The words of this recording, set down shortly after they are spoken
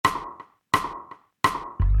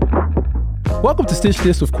Welcome to Stitch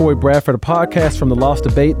This with Corey Bradford, a podcast from The Lost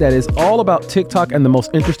Debate that is all about TikTok and the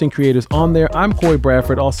most interesting creators on there. I'm Corey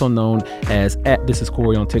Bradford, also known as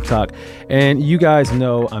 @ThisIsCorey on TikTok. And you guys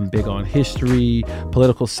know I'm big on history,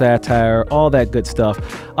 political satire, all that good stuff.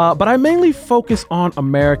 But I mainly focus on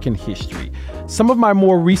American history. Some of my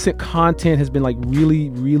more recent content has been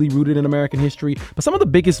really rooted in American history, but some of the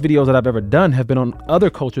biggest videos that I've ever done have been on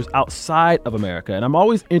other cultures outside of America. And I'm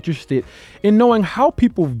always interested in knowing how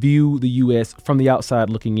people view the U.S. from the outside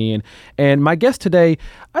looking in. And my guest today,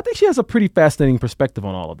 I think she has a pretty fascinating perspective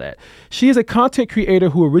on all of that. She is a content creator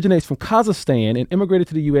who originates from Kazakhstan and immigrated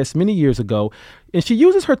to the U.S. many years ago. And she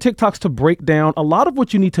uses her TikToks to break down a lot of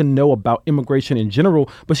what you need to know about immigration in general,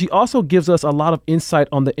 but she also gives us a lot of insight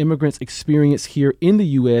on the immigrants' experience here in the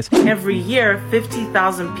U.S. Every year,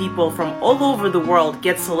 50,000 people from all over the world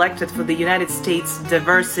get selected for the United States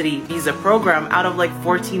Diversity Visa Program out of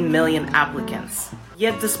 14 million applicants.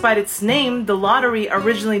 Yet despite its name, the lottery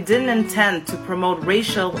originally didn't intend to promote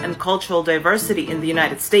racial and cultural diversity in the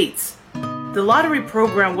United States. The lottery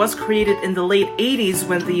program was created in the late 80s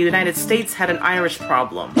when the United States had an Irish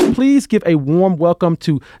problem. Please give a warm welcome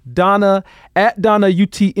to Donna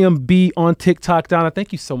 @DonnaUTMB on TikTok. Donna,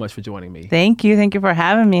 thank you so much for joining me. Thank you. Thank you for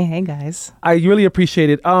having me. Hey, guys. I really appreciate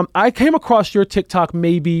it. I came across your TikTok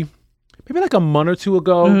maybe a month or two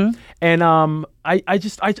ago. And I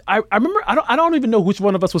remember, I don't even know which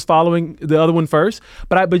one of us was following the other one first,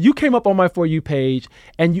 but you came up on my For You page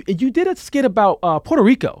and you did a skit about Puerto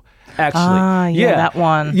Rico, actually. Yeah, that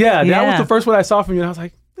one. Yeah, that was the first one I saw from you, and I was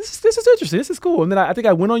like, this is interesting. This is cool. And then I think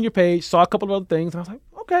I went on your page, saw a couple of other things, and I was like,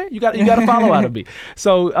 okay, you got a follow out of me.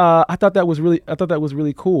 So I thought that was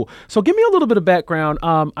really cool. So give me a little bit of background.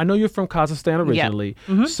 I know you're from Kazakhstan originally.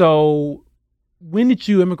 Yeah. So when did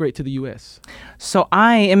you immigrate to the U.S.? So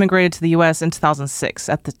I immigrated to the U.S. in 2006.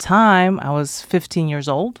 At the time, I was 15 years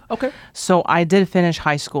old. Okay. So I did finish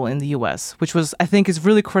high school in the U.S., which I think is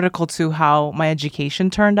really critical to how my education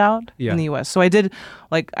turned out in the U.S. So I did,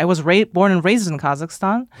 I was born and raised in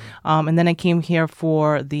Kazakhstan, and then I came here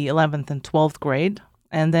for the 11th and 12th grade.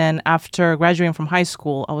 And then after graduating from high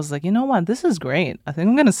school, I was like, you know what? This is great. I think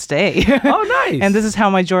I'm going to stay. Oh, nice. And this is how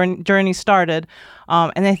my journey started.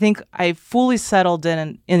 And I think I fully settled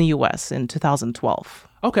in the U.S. in 2012.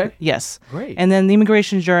 Okay. Yes. Great. And then the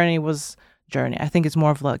immigration journey. I think it's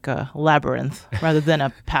more of a labyrinth rather than a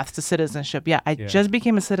path to citizenship. Yeah, I just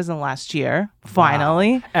became a citizen last year,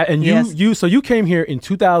 finally. Wow. And you came here in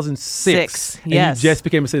 2006. And yes. You just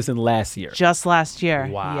became a citizen last year. Just last year.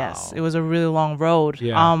 Wow. Yes, it was a really long road.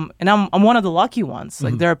 Yeah. And I'm one of the lucky ones.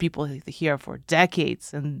 There are people here for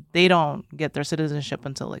decades and they don't get their citizenship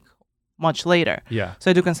until much later. Yeah.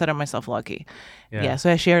 So I do consider myself lucky. Yeah.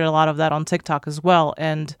 So I shared a lot of that on TikTok as well.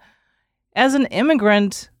 And as an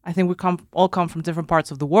immigrant, I think we all come from different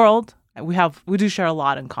parts of the world. We do share a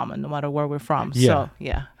lot in common, no matter where we're from. Yeah. So,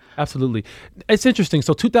 yeah. Absolutely. It's interesting.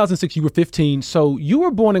 So 2006, you were 15. So you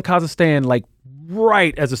were born in Kazakhstan,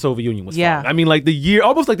 right as the Soviet Union was falling. I mean,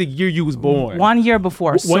 almost like the year you was born. 1 year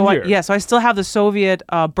before. One year. So I still have the Soviet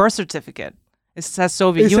birth certificate. It says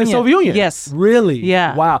Soviet Union. It says Soviet Union? Yes. Really?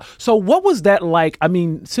 Yeah. Wow. So what was that like? I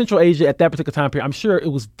mean, Central Asia at that particular time period, I'm sure it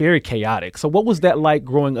was very chaotic. So what was that like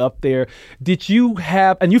growing up there? Did you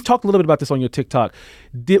have, and you've talked a little bit about this on your TikTok,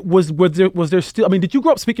 was there still, I mean, did you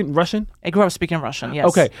grow up speaking Russian? I grew up speaking Russian, yes.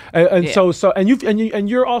 Okay. And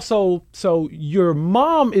you're also, so your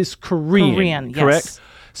mom is Korean, correct? Yes.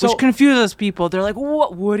 Which confuses people. They're like,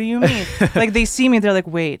 what do you mean? They see me, they're like,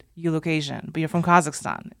 wait, you look Asian, but you're from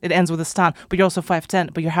Kazakhstan. It ends with a stan, but you're also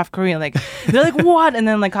 5'10", but you're half Korean. They're like, what? And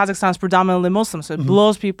then Kazakhstan is predominantly Muslim, so it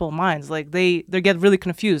blows people's minds. They get really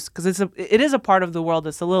confused because it is a part of the world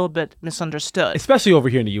that's a little bit misunderstood. Especially over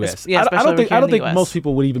here in the U.S. Yeah, I don't think US. most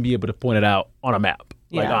people would even be able to point it out on a map,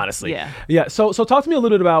 honestly. Yeah. Yeah. So talk to me a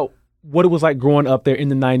little bit about what it was like growing up there in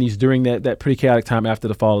the 90s during that pretty chaotic time after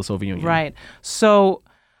the fall of the Soviet Union. Right. So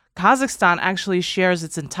Kazakhstan actually shares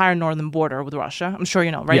its entire northern border with Russia. I'm sure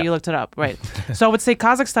you know, right? Yeah. You looked it up, right? So I would say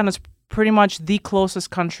Kazakhstan is pretty much the closest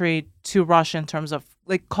country to Russia in terms of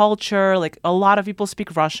culture. A lot of people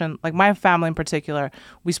speak Russian. My family in particular,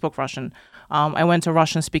 we spoke Russian. I went to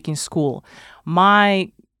Russian-speaking school.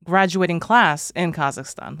 My graduating class in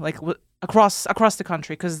Kazakhstan, across the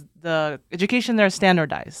country, because the education there is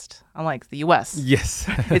standardized, unlike the U.S. Yes.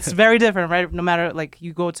 It's very different, right? No matter,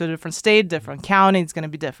 you go to a different state, different county, it's going to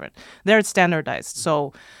be different. There it's standardized.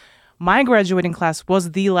 So my graduating class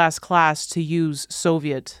was the last class to use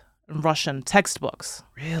Soviet and Russian textbooks.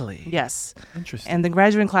 Really? Yes. Interesting. And the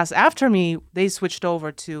graduating class after me, they switched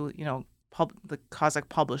over to, the Kazakh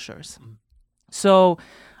publishers. So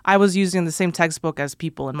I was using the same textbook as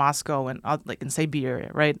people in Moscow and in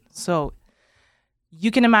Siberia, right? So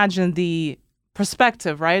you can imagine the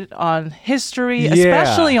perspective, right, on history,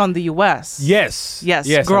 especially on the U.S. Yes,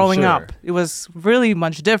 growing up, it was really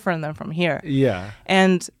much different than from here. Yeah,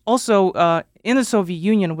 and also in the Soviet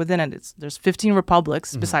Union, within it, there's 15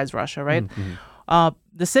 republics besides Russia, right?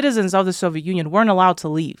 The citizens of the Soviet Union weren't allowed to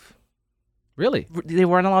leave. Really? They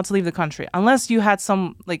weren't allowed to leave the country unless you had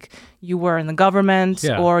some, like, you were in the government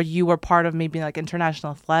or you were part of maybe like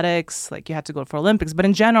international athletics, like you had to go for Olympics. But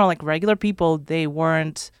in general, like regular people, they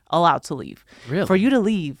weren't allowed to leave. Really? For you to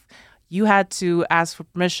leave, you had to ask for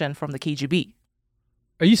permission from the KGB.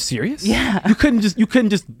 Are you serious? Yeah. You couldn't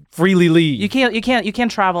just freely leave. You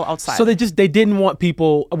can't travel outside. So they didn't want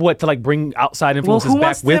people to like bring outside influences who back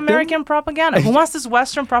wants with the American propaganda? Who wants this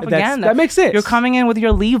Western propaganda? That makes sense. You're coming in with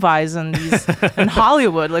your Levi's and these in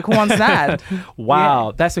Hollywood. Like, who wants that?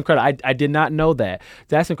 Wow, that's incredible. I did not know that.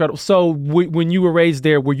 That's incredible. So when you were raised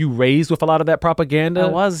there, were you raised with a lot of that propaganda? I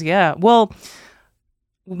was, yeah. Well,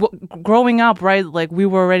 growing up, right, like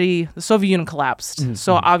the Soviet Union collapsed.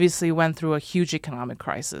 So obviously went through a huge economic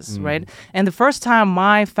crisis, right? And the first time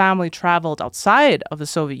my family traveled outside of the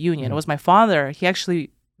Soviet Union, it was my father. The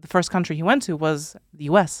first country he went to was the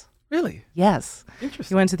U.S. Really? Yes.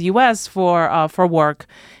 Interesting. He went to the U.S. for work,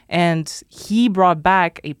 and he brought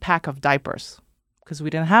back a pack of diapers because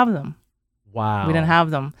we didn't have them. Wow. We didn't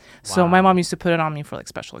have them. So my mom used to put it on me for like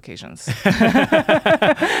special occasions.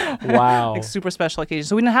 Wow. Like super special occasions.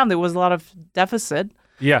 So we didn't have them. There was a lot of deficit.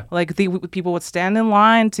 Yeah. Like people would stand in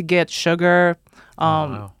line to get sugar.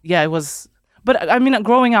 Wow. Yeah, it was. But I mean,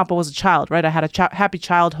 growing up, I was a child, right? I had a happy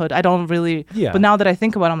childhood. I don't really. Yeah. But now that I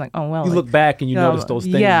think about it, I'm like, oh, well. You look back and you notice those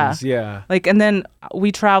things. Yeah. Like, and then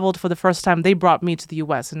we traveled for the first time. They brought me to the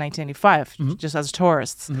U.S. in 1985, just as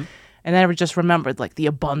tourists. And then I just remembered like the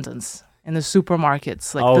abundance in the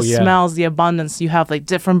supermarkets, like the smells, the abundance. You have like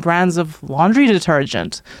different brands of laundry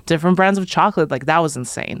detergent, different brands of chocolate. Like that was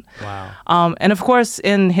insane. Wow. And of course,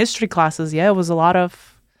 in history classes, it was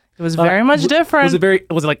very much different.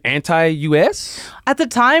 Was it like anti-US? At the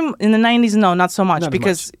time, in the 90s, no, not so much.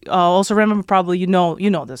 Because also remember, probably, you know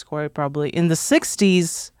this, Corey, probably. In the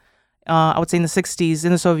 60s, I would say in the 60s,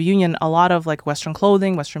 in the Soviet Union, a lot of like Western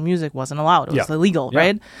clothing, Western music wasn't allowed. It was illegal,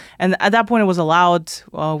 right? And at that point, it was allowed.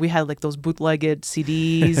 We had like those bootlegged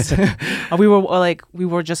CDs. we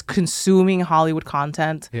were just consuming Hollywood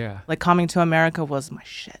content. Yeah. Like Coming to America was my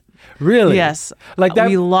shit. Really? Yes. Like that.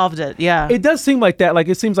 We loved it. Yeah. It does seem like that. Like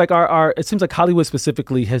it seems like it seems like Hollywood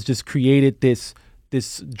specifically has just created this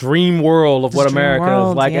dream world of what America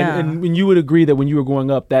is like. And you would agree that when you were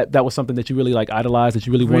growing up, that was something that you really like idolized, that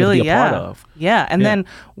you really wanted to be a part of. Yeah. And then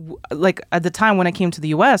like at the time when I came to the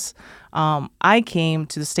U.S., I came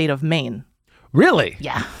to the state of Maine. Really?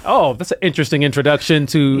 Yeah. Oh, that's an interesting introduction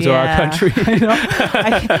to our country.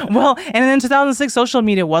 Well, and in 2006, social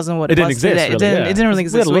media wasn't what it didn't was exist. Today. Really, It didn't really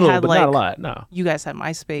exist. We had a little, had but like, not a lot. No. You guys had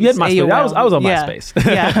MySpace. You had MySpace. AOL. I was on MySpace.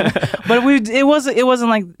 Yeah. But it wasn't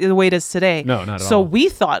like the way it is today. No, not at all. So we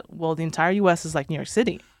thought, well, the entire U.S. is like New York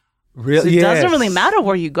City. Really? So it doesn't really matter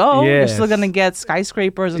where you go. You're still going to get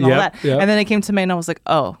skyscrapers and all that. Yep. And then it came to Maine and I was like,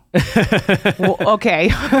 oh, well, okay.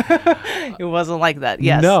 It wasn't like that.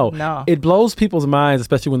 Yes. No. It blows people's minds,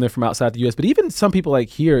 especially when they're from outside the U.S. But even some people like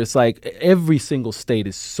here, it's like every single state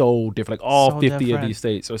is so different. Like all 50 of these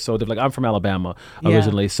states are so different. Like I'm from Alabama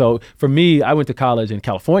originally. So for me, I went to college in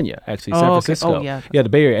California, actually, San Francisco. Okay. Yeah, the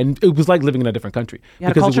Bay Area. And it was like living in a different country. You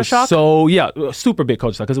had a culture shock? So, super big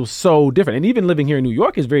culture shock because it was so different. And even living here in New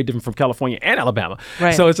York is very different from California and Alabama.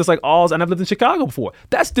 Right. So it's just like and I've lived in Chicago before.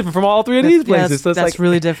 That's different from all three of these places. So it's that's like,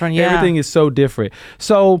 really different. Yeah. Everything is so different.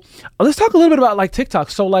 So let's talk a little bit about like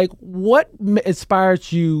TikTok. So like what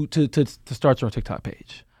inspired you to start your own TikTok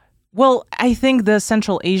page? Well, I think the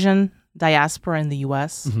Central Asian diaspora in the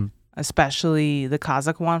U.S., especially the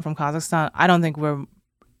Kazakh one from Kazakhstan, I don't think we're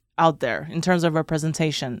out there in terms of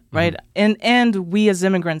representation, right? And we as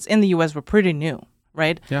immigrants in the U.S. were pretty new.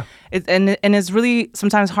 Right? Yeah. And it's really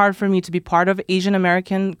sometimes hard for me to be part of Asian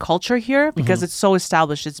American culture here because it's so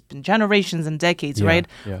established. It's been generations and decades, right?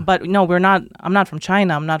 Yeah. But no, I'm not from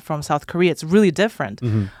China. I'm not from South Korea. It's really different.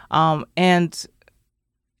 And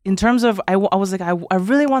in terms of, I was like, I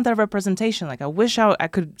really want that representation. Like, I wish I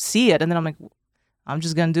could see it. And then I'm like, I'm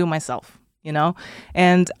just going to do it myself.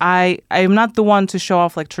 And I'm not the one to show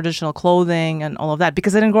off like traditional clothing and all of that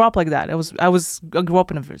because I didn't grow up like that. I grew up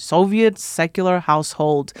in a very Soviet secular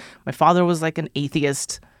household. My father was like an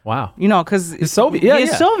atheist, Wow. You know, because It's Soviet. Yeah, he's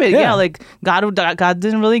yeah. Soviet. Yeah. Yeah, like God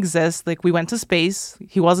didn't really exist. Like we went to space,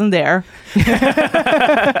 he wasn't there. When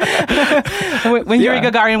Yuri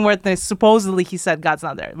Gagarin went there, supposedly he said God's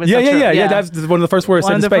not there. But it's not true. Yeah. That's one of the first words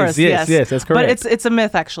One in of the space. first, Yes, that's correct. But it's a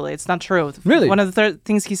myth actually. It's not true. Really? One of the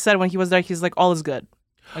things he said when he was there, he's like, all is good.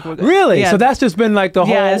 Like we're good. Really? Yeah. So that's just been like the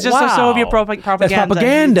whole. Yeah, it's just a Soviet propaganda. That's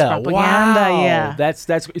propaganda. It's propaganda. Wow. Yeah. That's.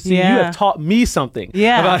 See, Yeah. you have taught me something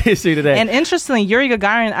Yeah. about history today. And interestingly, Yuri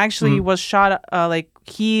Gagarin actually was shot.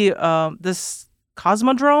 This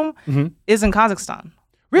Cosmodrome is in Kazakhstan.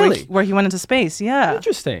 Really? Where he went into space. Yeah.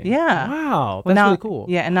 Interesting. Yeah. Wow. Well, That's now, really cool.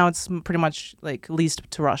 Yeah, and now it's pretty much like leased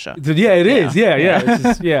to Russia. Yeah, it is. Yeah.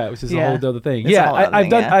 Yeah. Which is a Yeah. whole other thing. It's a whole other I've thing,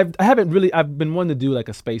 done. yeah. I haven't really. I've been wanting to do like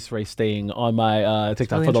a space race thing on my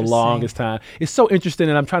TikTok really for the interesting. longest time. It's so interesting,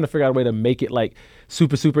 and I'm trying to figure out a way to make it like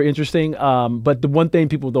super interesting. But the one thing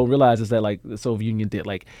people don't realize is that like the Soviet Union did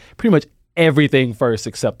like pretty much everything first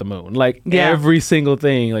except the moon. Like every single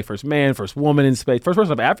thing, like first man, first woman in space, first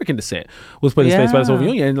person of African descent was put in space by the Soviet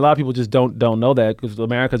Union. And a lot of people just don't know that because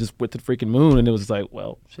America just went to the freaking moon and it was like,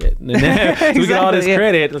 well, shit. And then so we get all this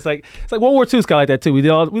credit. It's like World War II is kind of like that too. We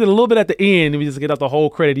did a little bit at the end and we just get out the whole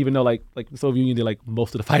credit, even though like the Soviet Union did like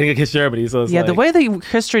most of the fighting against Germany. So it's The way the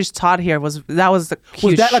history is taught here was the huge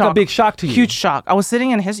was that shock. like a big shock to you? Huge shock. I was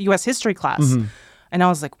sitting in U.S. history class and I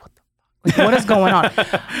was like, what is going on?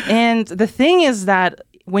 And the thing is that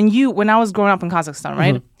when I was growing up in Kazakhstan,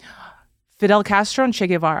 right? Fidel Castro and Che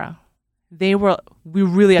Guevara, we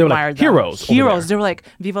really admired them. Heroes. They were like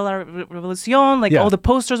Viva la Revolucion, like all the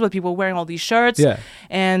posters with people wearing all these shirts. Yeah.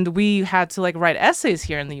 And we had to like write essays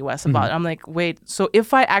here in the U.S. about it. I'm like, wait, so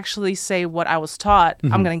if I actually say what I was taught,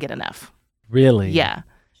 I'm gonna get an F. Really? Yeah.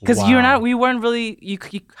 Because we weren't really.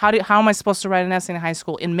 How am I supposed to write an essay in high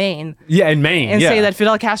school in Maine? Yeah, in Maine. And say that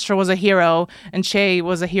Fidel Castro was a hero and Che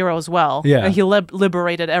was a hero as well. Yeah. And he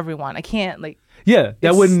liberated everyone. I can't like. Yeah,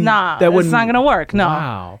 It's not gonna work. No.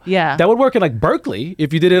 Wow. Yeah. That would work in like Berkeley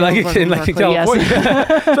if you did it like in Berkeley,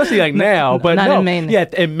 California, especially like now. But not no, in Maine. Yeah,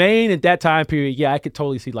 in Maine at that time period, yeah, I could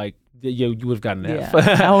totally see like you would have gotten an F.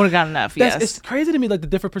 I would have gotten an F. Yes. It's crazy to me, like the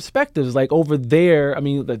different perspectives. Like over there, I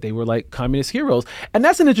mean, like they were like communist heroes, and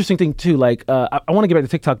that's an interesting thing too. Like I want to get back to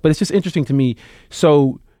TikTok, but it's just interesting to me.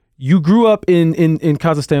 So you grew up in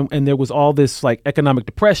Kazakhstan, and there was all this like economic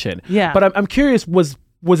depression. Yeah. But I'm curious, was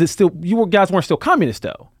it still guys weren't still communist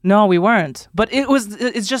though? No, we weren't. But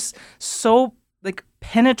it's just so like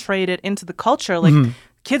penetrated into the culture. Like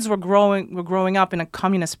kids were growing up in a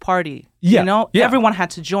communist party. Yeah. You know? Yeah. Everyone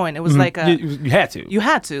had to join. It was like You had to. you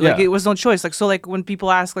had to. Like Yeah. it was no choice. Like so like when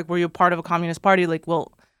people ask like were you part of a communist party? Like,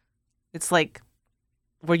 well, it's like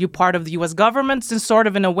were you part of the US government? And sort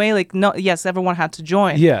of in a way, like no, yes, everyone had to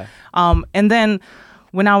join. Yeah. And then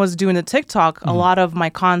when I was doing the TikTok, a lot of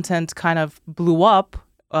my content kind of blew up.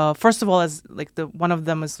 First of all, as like one of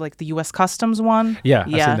them is like the U.S. Customs one. Yeah,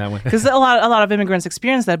 I've seen that one. Because a lot of immigrants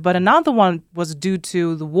experience that. But another one was due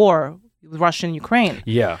to the war, Russia and Ukraine.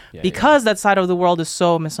 Yeah. Because that side of the world is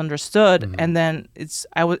so misunderstood, and then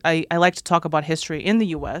I like to talk about history in the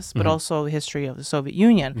U.S., but also the history of the Soviet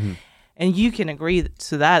Union, and you can agree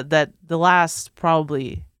to that the last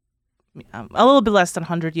probably a little bit less than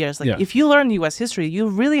 100 years. Like if you learn U.S. history, you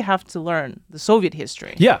really have to learn the Soviet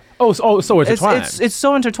history. Yeah. Oh, so intertwined. It's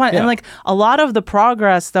so intertwined, and like a lot of the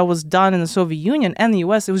progress that was done in the Soviet Union and the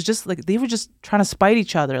U.S., it was just like they were just trying to spite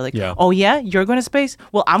each other. Like, oh yeah, you're going to space.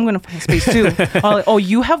 Well, I'm going to fucking space too. Or like, oh,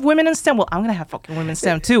 you have women in STEM. Well, I'm going to have fucking women in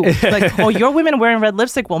STEM too. Like, oh, your women wearing red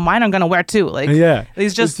lipstick. Well, mine I'm going to wear too. Like,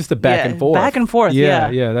 it's just a back and forth. Back and forth.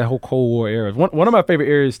 Yeah. That whole Cold War era. One of my favorite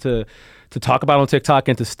areas to talk about on TikTok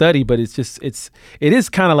and to study, but it is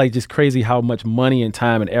kind of like just crazy how much money and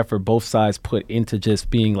time and effort both sides put into just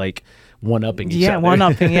being like one-upping each other. Yeah,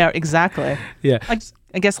 one-upping. Yeah, exactly. Yeah.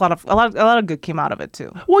 I guess a lot of good came out of it too.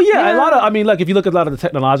 Well, yeah, a lot of. I mean, like if you look at a lot of the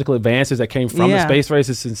technological advances that came from the space race,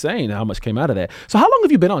 it's insane how much came out of that. So, how long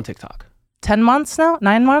have you been on TikTok? 10 months now?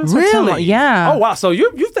 9 months? Really? 10 months? Yeah. Oh wow! So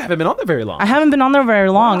you haven't been on there very long. I haven't been on there very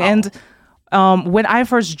long, Wow. and when I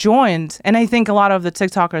first joined, and I think a lot of the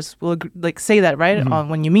TikTokers will like say that, right?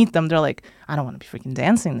 When you meet them, they're like, "I don't want to be freaking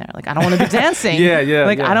dancing there. Like, I don't want to be dancing.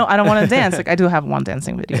 Like, I don't want to dance. Like, I do have one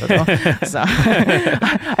dancing video though, so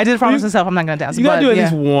I did promise myself I'm not gonna dance. You gotta but, do at yeah.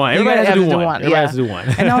 least one. Everybody has to do one. Everybody has to do one.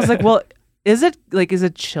 And I was like, well. Is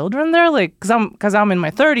it children there? Like, cause I'm in my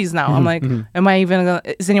 30s now. I'm like, am I even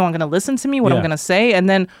is anyone gonna listen to me? What I'm gonna say? And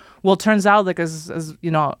then, well, it turns out like as you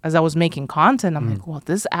know, as I was making content, I'm like, well,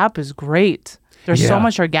 this app is great. There's so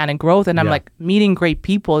much organic growth, and I'm like meeting great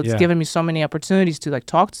people. It's given me so many opportunities to like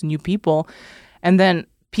talk to new people, and then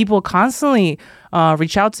people constantly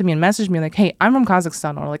reach out to me and message me like, hey, I'm from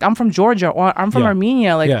Kazakhstan, or like I'm from Georgia, or I'm from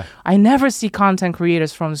Armenia. Like I never see content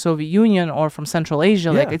creators from the Soviet Union or from Central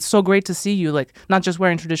Asia. Like it's so great to see you, like not just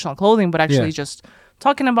wearing traditional clothing, but actually just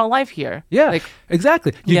talking about life here. Yeah, like,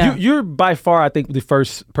 exactly. You're by far, I think, the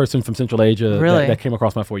first person from Central Asia that came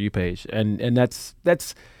across my For You page, and that's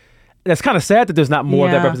kind of sad that there's not more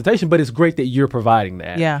of that representation, but it's great that you're providing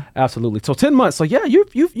that. Yeah, absolutely. So 10 months. So yeah,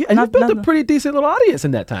 you've built a pretty decent little audience in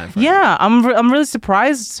that time frame. Yeah, I'm really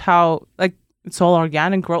surprised how like it's all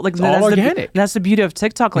organic growth. Like all organic. That's the beauty of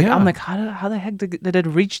TikTok. Like I'm like, how the heck did it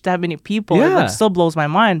reach that many people? Yeah. It still blows my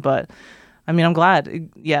mind, but I mean, I'm glad.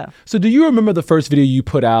 Yeah. So do you remember the first video you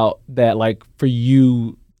put out that like for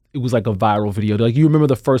you, it was like a viral video? Like you remember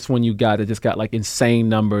the first one you got that just got like insane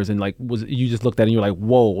numbers and like you just looked at it and you're like,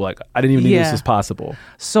 whoa, like I didn't even think this was possible.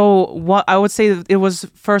 So what I would say it was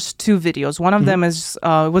first 2 videos. One of them is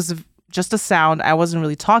it was just a sound. I wasn't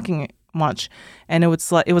really talking much, and it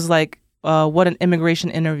was like what an immigration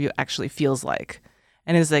interview actually feels like.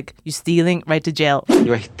 And it's like, you stealing, right to jail.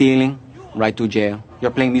 You're stealing, right to jail.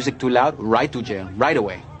 You're playing music too loud, right to jail, right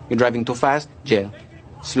away. You're driving too fast, jail.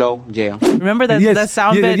 Slow, jail. Remember that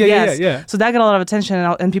sound bit? Yeah. So that got a lot of attention,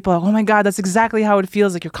 and people are like, oh my God, that's exactly how it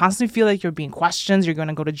feels. Like you constantly feel like you're being questioned, you're going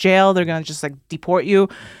to go to jail, they're going to just like deport you.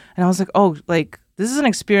 And I was like, oh, like this is an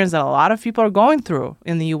experience that a lot of people are going through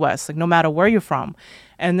in the US, like no matter where you're from.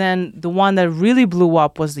 And then the one that really blew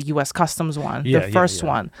up was the U.S. Customs one, the first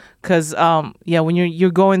one. Because, when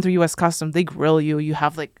you're going through U.S. Customs, they grill you. You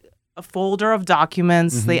have like a folder of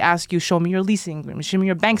documents. They ask you, show me your leasing agreement, show me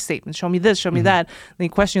your bank statement, show me this, show me that. They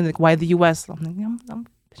question you, like, why the U.S.? I'm like,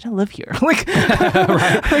 I live here. Like,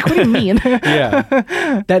 like, what do you mean?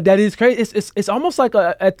 That is crazy. It's almost like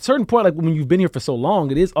at a certain point, like when you've been here for so long,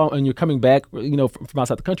 it is, and you're coming back, from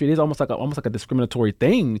outside the country. It is almost like a discriminatory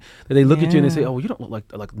thing that they look at you and they say, "Oh, you don't look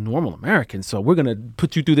like normal Americans, so we're gonna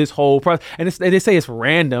put you through this whole process." And they say it's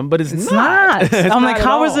random, but it's not. I'm like,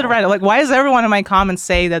 how is it random? Like, why does everyone in my comments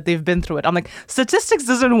say that they've been through it? I'm like, statistics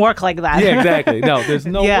doesn't work like that. Yeah, exactly. No, there's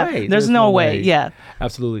no way. There's no way. Yeah,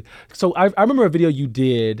 absolutely. So I remember a video you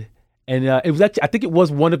did. And it was actually, I think it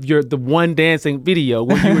was one of the one dancing video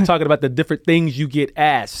where you were talking about the different things you get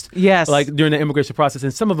asked. Yes. Like during the immigration process.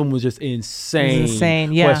 And some of them was just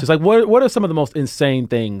insane. Yeah. Questions. Like what are some of the most insane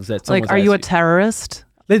things that someone's like, are you a terrorist?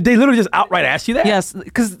 They literally just outright ask you that? Yes.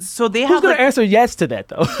 Because so they Who's going to answer yes to that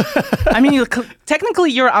though? I mean,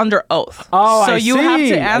 technically you're under oath. Oh, so you have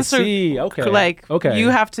to answer. I see. Okay. Like, you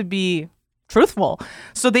have to be truthful.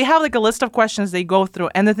 So they have like a list of questions they go through,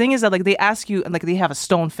 and the thing is that like they ask you, and like they have a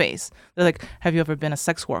stone face. They're like, "Have you ever been a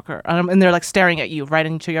sex worker?" And they're like staring at you right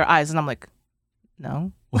into your eyes, and I'm like,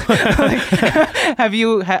 "No." Like,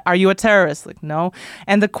 are you a terrorist? Like, no.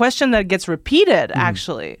 And the question that gets repeated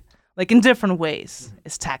actually, like in different ways,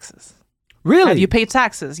 is taxes. Really? Have you paid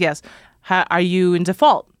taxes? Yes. Are you in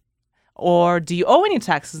default? Or do you owe any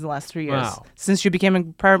taxes in the last 3 years since you became a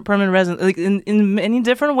permanent resident? Like in many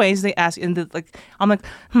different ways, they ask. I'm like,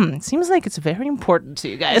 it seems like it's very important to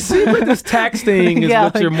you guys. It seems like this tax thing is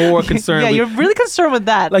what you're more concerned with. Yeah, you're really concerned with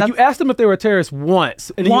that. Like you asked them if they were a terrorist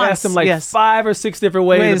once, and then you asked them like 5 or 6 different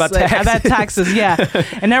ways about taxes. About taxes, yeah.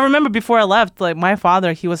 And I remember before I left, like my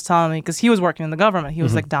father, he was telling me, because he was working in the government, he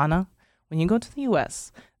was like, Donna, when you go to the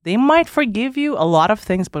U.S., they might forgive you a lot of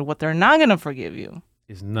things, but what they're not going to forgive you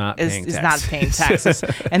is not paying taxes.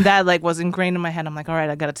 And that like was ingrained in my head. I'm like, all right,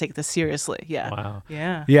 I got to take this seriously. Yeah. Wow.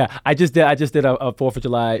 Yeah. Yeah. I just did a 4th of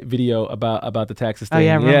July video about the taxes thing.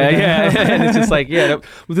 Oh, yeah. And it's just like,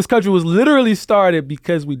 this country was literally started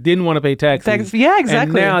because we didn't want to pay taxes. Yeah,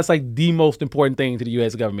 exactly. And now it's like the most important thing to the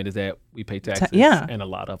U.S. government is that we pay taxes. And a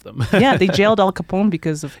lot of them. Yeah. They jailed Al Capone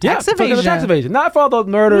because of tax evasion. Because of tax evasion. Not for all the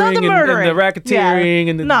murdering, and the racketeering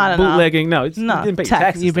and the bootlegging. No, you didn't pay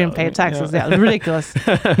taxes. You didn't pay taxes. Yeah. Ridiculous.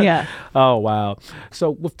 Yeah. Oh, wow. So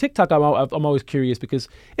with TikTok, I'm always curious because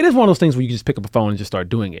it is one of those things where you can just pick up a phone and just start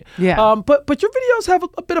doing it. Yeah. But your videos have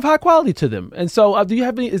a bit of high quality to them. And so do you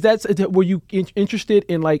have any, were you interested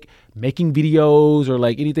in like making videos or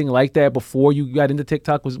like anything like that before you got into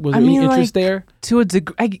TikTok? Was there any interest there? To a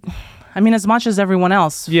degree, I mean, as much as everyone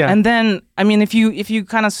else. Yeah. And then, I mean, if you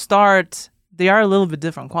kind of start, they are a little bit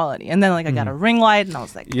different quality. And then like I got a ring light and I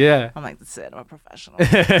was like, I'm like, that's it. I'm a professional.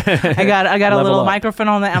 I got a little microphone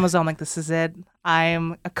on the Amazon. I'm like, this is it.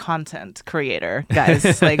 I'm a content creator,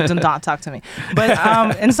 guys. Like, do not talk to me. But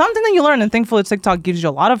and something that you learn, and thankfully TikTok gives you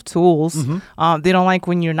a lot of tools. They don't like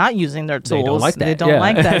when you're not using their tools. They don't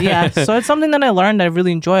like that. Yeah. So it's something that I learned. I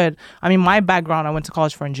really enjoyed. I mean, my background, I went to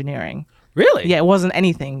college for engineering. Really? Yeah, it wasn't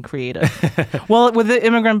anything creative. Well, with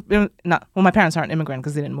the my parents aren't immigrant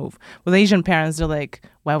because they didn't move. With Asian parents, they're like,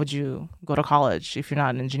 why would you go to college if you're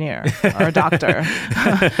not an engineer or a doctor?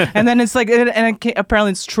 And then it's like,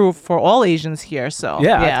 apparently it's true for all Asians here. So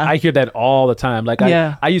yeah. I hear that all the time. Like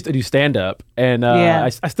I used to do stand up, and I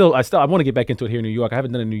still I want to get back into it here in New York. I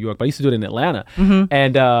haven't done it in New York, but I used to do it in Atlanta.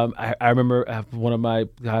 And I remember one of my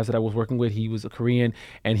guys that I was working with, he was a Korean,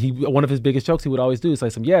 and one of his biggest jokes he would always do is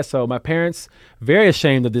like, so my parents very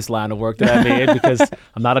ashamed of this line of work that I made because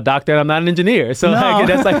I'm not a doctor and I'm not an engineer. So like,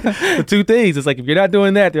 that's like the two things. It's like, if you're not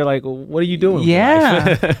doing that, they're like, well, what are you doing?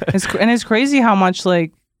 Yeah. It's crazy how much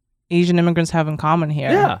like Asian immigrants have in common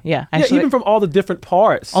here. Yeah. Actually, even from all the different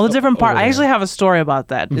parts. I actually have a story about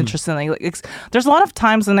that. Interestingly, like, there's a lot of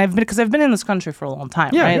times, and I've been in this country for a long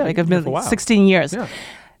time, right? Yeah, like I've been 16 years. Yeah.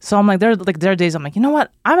 So I'm like, there are days I'm like, you know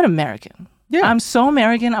what? I'm an American. Yeah. I'm so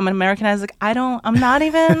American. I'm an American. I was like, I'm not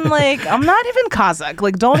even Kazakh.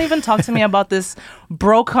 Like, don't even talk to me about this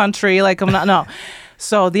bro country. Like, I'm not, no.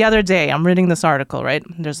 So the other day, I'm reading this article, right?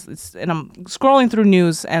 And I'm scrolling through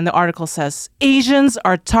news, and the article says, Asians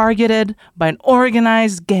are targeted by an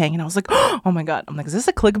organized gang. And I was like, oh my God. I'm like, is this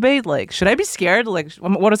a clickbait? Like, should I be scared? Like,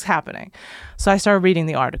 what is happening? So I started reading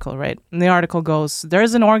the article, right? And the article goes,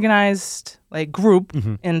 there's an organized like group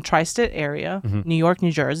in tri-state area, New York,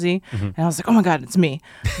 New Jersey. And I was like, oh my God, it's me.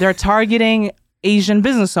 They're targeting Asian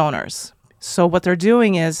business owners. So what they're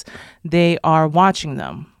doing is they are watching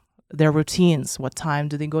them. Their routines. What time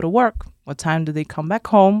do they go to work? What time do they come back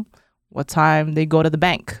home? What time they go to the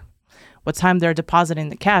bank? What time they're depositing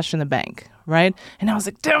the cash in the bank, right? And I was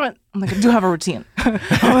like, damn it. I'm like, I do have a routine. I'm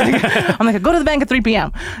like, I go to the bank at 3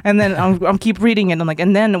 p.m. And then I'm keep reading it. I'm like,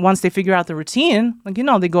 and then once they figure out the routine, like,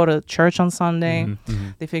 they go to church on Sunday.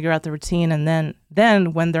 They figure out the routine. And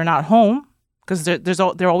then when they're not home, because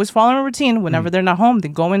they're always following a routine. Whenever they're not home, they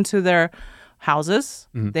go into their houses.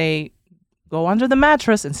 They go under the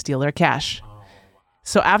mattress and steal their cash.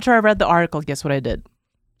 So after I read the article, guess what I did?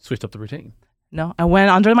 Switched up the routine. No, I went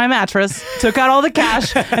under my mattress, took out all the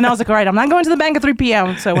cash, and I was like, all right, I'm not going to the bank at 3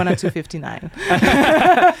 p.m. So I went at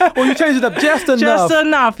 2:59. Well, you changed it up just enough. Just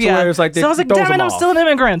enough, yeah. Where it's like so I was like, damn it, I'm still an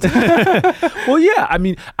immigrant. Well, yeah. I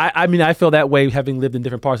mean, I feel that way having lived in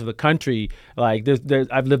different parts of the country. Like,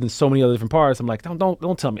 I've lived in so many other different parts. I'm like,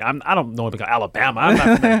 don't tell me. I don't know about Alabama.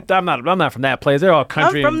 I'm not from that place. They're all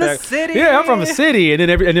country. I'm from the city. Yeah, I'm from the city. And then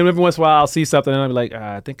every once in a while I'll see something and I'll be like,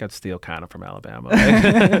 I think I'm still kind of from Alabama.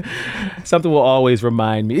 Like, something will always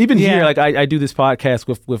remind me. Even here, like I do this podcast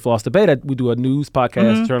with Lost Debate. We do a news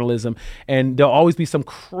podcast, journalism, and there'll always be some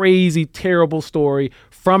crazy, terrible story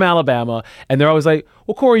from Alabama, and they're always like,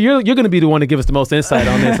 "Well, Corey, you're going to be the one to give us the most insight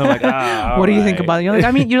on this." I'm like, what do you think about it?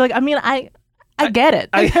 You're like, I get it.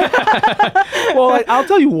 Well, I'll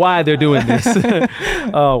tell you why they're doing this.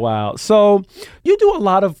 Oh, wow. So you do a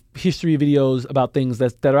lot of history videos about things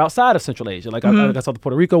that are outside of Central Asia. Like I saw the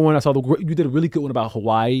Puerto Rico one. You did a really good one about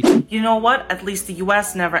Hawaii. You know what? At least the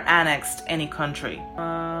U.S. never annexed any country.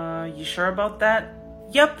 You sure about that?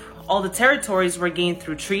 Yep. All the territories were gained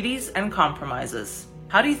through treaties and compromises.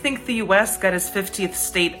 How do you think the U.S. got its 50th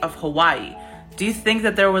state of Hawaii? Do you think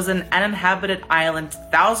that there was an uninhabited island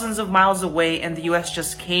thousands of miles away and the U.S.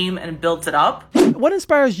 just came and built it up? What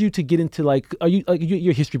inspires you to get into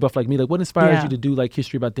you're a history buff like me? Like, what inspires you to do like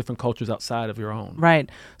history about different cultures outside of your own? Right.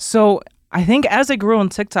 So I think as I grew on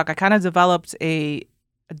TikTok, I kind of developed a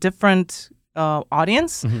different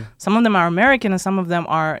audience. Some of them are American and some of them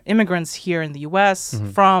are immigrants here in the U.S.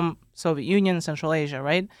 from Soviet Union and Central Asia,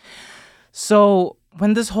 right? So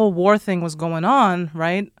when this whole war thing was going on,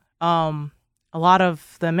 right, a lot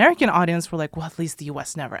of the American audience were like, well, at least the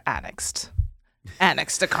U.S. never annexed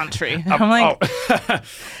a country. I'm like, are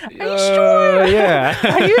you sure?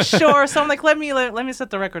 Yeah. Are you sure? So I'm like, let me set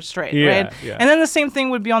the record straight, right? Yeah. And then the same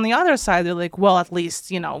thing would be on the other side. They're like, well, at least,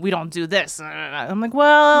 we don't do this. I'm like,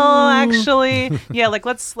 well, actually, yeah, like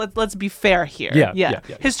let's be fair here. Yeah.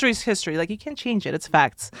 History is history. Like, you can't change it. It's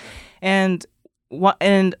facts. And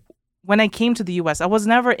when I came to the U.S., I was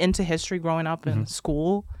never into history growing up in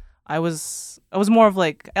school. I was more of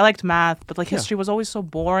like, I liked math, but like history was always so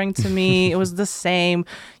boring to me. It was the same.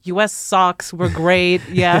 U.S. sucks. We're great.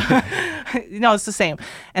 Yeah. It's the same.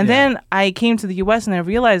 And then I came to the U.S. and I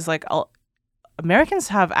realized like Americans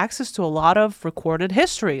have access to a lot of recorded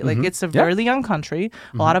history. Like, it's a very young country.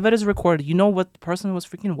 A lot of it is recorded. You know what the person was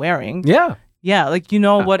freaking wearing. Yeah. Yeah, like,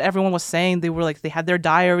 what everyone was saying. They were like, they had their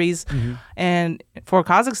diaries. And for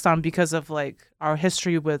Kazakhstan, because of like our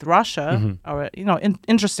history with Russia, or,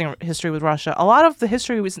 interesting history with Russia, a lot of the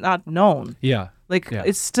history was not known. Yeah. Like,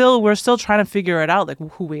 we're still trying to figure it out, like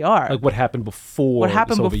who we are. Like what happened before.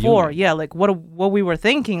 Yeah, like what we were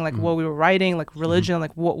thinking, like what we were writing, like religion,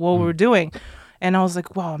 like what we were doing. And I was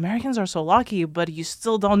like, wow, Americans are so lucky, but you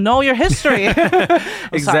still don't know your history.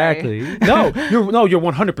 Exactly. No, you're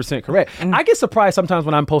 100% correct. I get surprised sometimes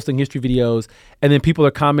when I'm posting history videos and then people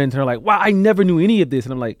are commenting and are like, wow, I never knew any of this.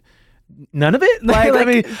 And I'm like, none of it? I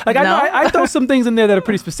mean, I know I throw some things in there that are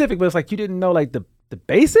pretty specific, but it's like you didn't know like the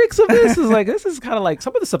basics of this. Is like this is kind of like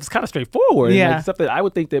some of the stuff is kind of straightforward. Yeah, and like stuff that I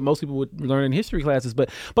would think that most people would learn in history classes. But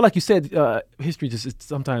like you said, history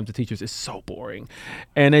sometimes the teachers is so boring,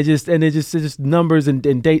 and it's just numbers and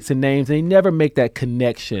dates and names. And they never make that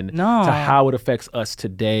connection to how it affects us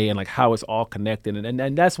today and like how it's all connected.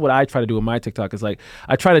 And that's what I try to do with my TikTok. Is like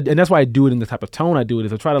I try to, and that's why I do it in the type of tone I do it.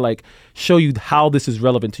 Is I try to like show you how this is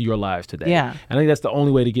relevant to your lives today. Yeah, and I think that's the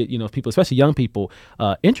only way to get people, especially young people,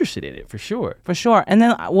 interested in it for sure. For sure. And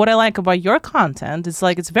then what I like about your content is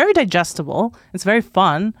like it's very digestible. It's very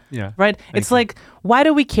fun. Yeah. Right? It's like, why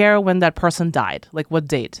do we care when that person died? Like what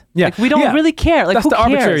date? Yeah. Like we don't really care. Like that's who the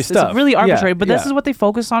cares? arbitrary stuff. It's really arbitrary. But this Yeah. is what they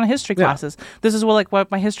focus on in history classes. This is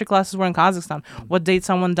what my history classes were in Kazakhstan. What date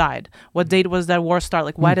someone died? What date was that war start?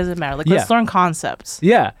 Like why does it matter? Like let's learn concepts.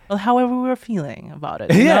 Yeah. Well, however we were feeling about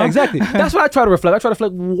it. Yeah, know? exactly. That's what I try to reflect. I try to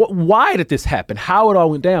reflect why did this happen? How it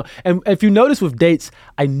all went down. And if you notice with dates,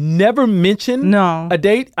 I never mention a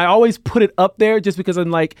date. I always put it up there just because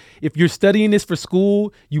I'm like, if you're studying this for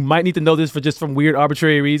school, you might need to know this for just some weird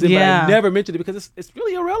arbitrary reason. Yeah. But I never mentioned it because it's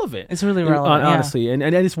really irrelevant. It's really relevant, honestly. And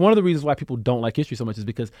it's one of the reasons why people don't like history so much is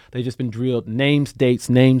because they've just been drilled names, dates,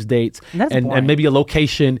 and maybe a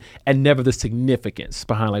location and never the significance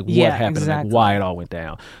behind like what happened and like why it all went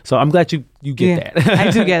down. So I'm glad you get that.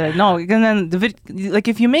 I do get it. No, and then like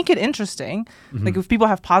if you make it interesting, like if people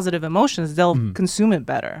have positive emotions, they'll consume it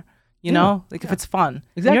better. You know, like if it's fun.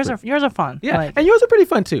 Exactly. Yours are fun. Yeah, and yours are pretty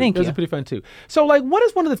fun too. Thank you. Yours are pretty fun too. So like, what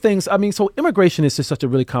is one of the things, I mean, so immigration is just such a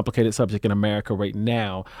really complicated subject in America right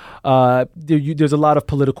now. There's a lot of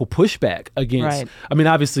political pushback against, I mean,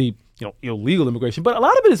 obviously, illegal immigration, but a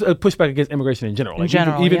lot of it is a pushback against immigration in general. Like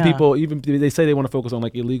even people, they say they want to focus on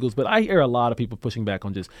like illegals, but I hear a lot of people pushing back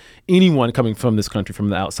on just anyone coming from this country from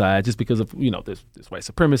the outside, just because of there's white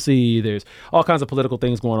supremacy, there's all kinds of political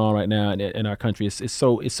things going on right now in our country. It's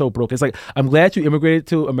so broken. It's like I'm glad you immigrated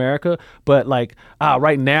to America, but like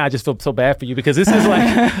right now I just feel so bad for you because this is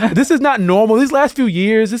like this is not normal. These last few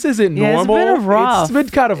years, this isn't normal. It's been rough. It's been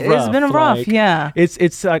kind of rough. It's been rough. Like, yeah.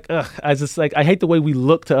 It's like I just like I hate the way we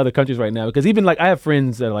look to other countries right now because even like I have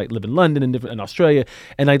friends that like live in London and in Australia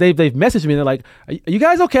and like they've messaged me and they're like, are you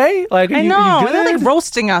guys okay? Like I know, are you and they're like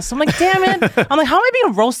roasting us. I'm like, damn it. I'm like, how am I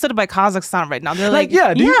being roasted by Kazakhstan right now? They're like,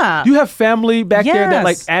 do you have family back there that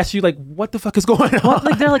like ask you like what the fuck is going on? Well,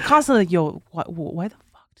 like they're like constantly like, yo, why the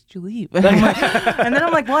fuck did you leave? And then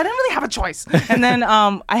I'm like, well, I didn't really have a choice. And then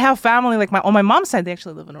I have family like on my mom's side, they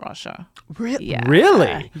actually live in Russia. Yeah.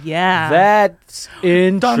 Really? Yeah. That's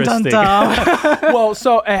interesting. Dun, dun, dun. Well,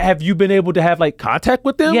 so have you been able to have like contact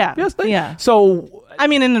with them? Yeah. Yes. Yeah. So I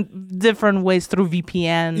mean, in different ways through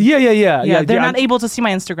VPN. Yeah. They're not able to see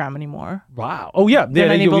my Instagram anymore. Wow. Oh yeah. They're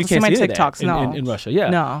not able to see my TikToks. In Russia. Yeah.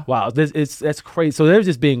 No. Wow. That's crazy. So they're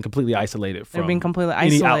just being completely isolated from. They're being completely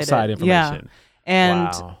any outside information.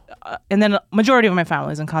 Yeah. And then majority of my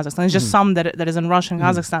family is in Kazakhstan. It's just some that is in Russia and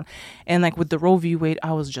Kazakhstan. And like with the Roe v. Wade,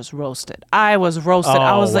 I was just roasted. I was roasted.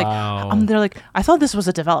 I was like, they're like, I thought this was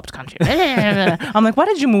a developed country. I'm like, why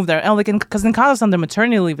did you move there? And like, because in Kazakhstan, the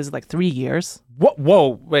maternity leave is like 3 years. What?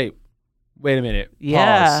 Whoa, wait a minute.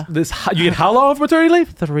 Yeah. Pause. You get how long of maternity leave?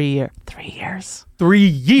 3 years. 3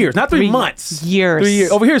 years, not 3 months. Years. 3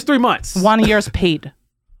 years. Over here it's 3 months. 1 year's paid.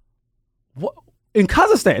 In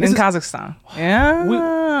Kazakhstan. Kazakhstan.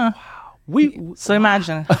 Yeah. So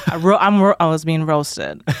imagine, I was being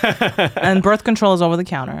roasted, and birth control is over the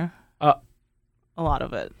counter. A lot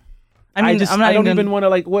of it. I mean, I don't even want to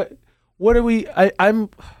like what are we?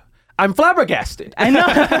 I'm flabbergasted. I know.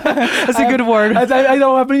 That's a good word. I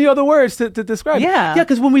don't have any other words to describe it. Yeah. Yeah,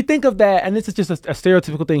 because when we think of that, and this is just a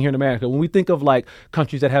stereotypical thing here in America, when we think of like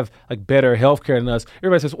countries that have like better healthcare than us,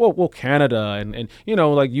 everybody says, well, Canada and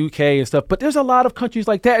like UK and stuff. But there's a lot of countries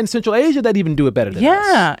like that in Central Asia that even do it better than us.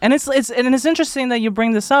 Yeah, and it's interesting that you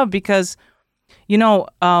bring this up because,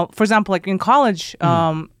 for example, like in college,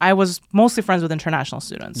 I was mostly friends with international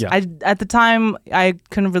students. Yeah. At the time, I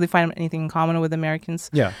couldn't really find anything in common with Americans.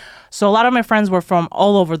 Yeah. So a lot of my friends were from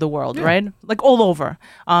all over the world, right? Like all over.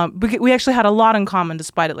 We actually had a lot in common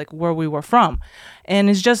despite it, like where we were from. And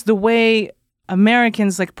it's just the way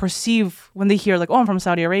Americans like perceive when they hear like, oh, I'm from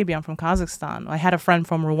Saudi Arabia, I'm from Kazakhstan. I had a friend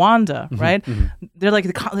from Rwanda, right? They're like,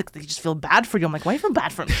 they just feel bad for you. I'm like, why do you feel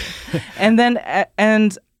bad for me?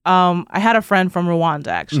 and I had a friend from Rwanda,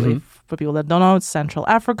 actually. For people that don't know, it's Central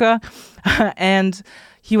Africa. And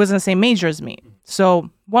he was in the same major as me. So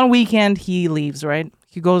one weekend he leaves, right?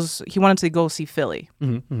 He wanted to go see Philly.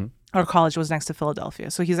 Our college was next to Philadelphia.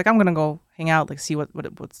 So he's like, I'm going to go hang out, like see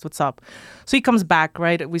what's up. So he comes back,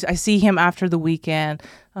 right? I see him after the weekend.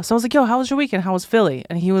 So I was like, yo, how was your weekend? How was Philly?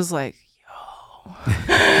 And he was like, yo.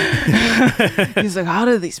 He's like, how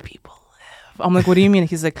do these people live? I'm like, what do you mean?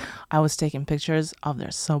 He's like, I was taking pictures of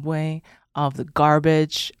their subway, of the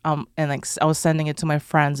garbage, and like I was sending it to my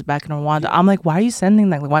friends back in Rwanda. I'm like, why are you sending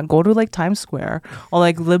that? Like, why go to like Times Square or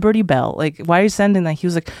like Liberty Bell? Like, why are you sending that? He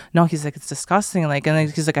was like, no. He's like, it's disgusting. Like, and then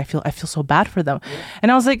he's like, I feel so bad for them. And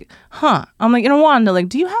I was like, huh. I'm like, in Rwanda, like,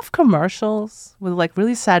 do you have commercials with like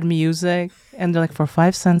really sad music? And they're like, for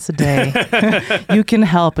 5 cents a day, you can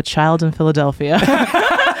help a child in Philadelphia.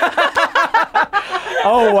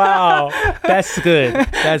 Oh, wow. That's good.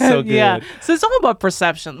 That's so good. Yeah. So it's all about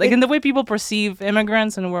perception. Like, in the way people perceive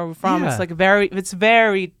immigrants and where we're from, it's like it's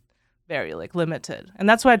very, very like limited. And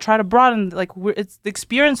that's why I try to broaden, like, the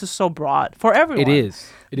experience is so broad for everyone. It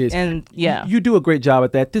is. And yeah. You do a great job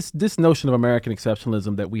at that. This notion of American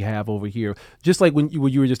exceptionalism that we have over here, just like when you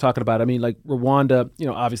were just talking about, I mean, like Rwanda,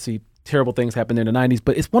 obviously terrible things happened in the 90s,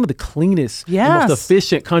 but it's one of the cleanest, and most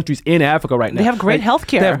efficient countries in Africa right now. They have great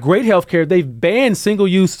healthcare. They have great healthcare. They've banned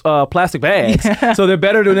single-use plastic bags, so they're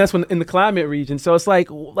better than us in the climate region. So it's like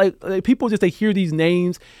people just, they hear these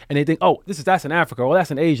names and they think, oh, that's in Africa or that's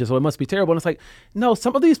in Asia, so it must be terrible. And it's like, no,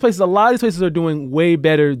 some of these places, a lot of these places are doing way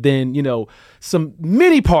better than, some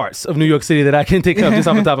many parts of New York City that I can think of just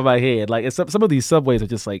off the top of my head. Like some of these subways are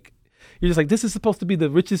just like, you're just like, this is supposed to be one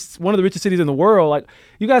of the richest cities in the world. Like,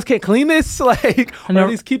 you guys can't clean this, like, or at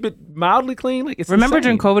least keep it mildly clean. Like, it's remember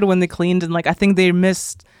insane. during COVID when they cleaned and like I think they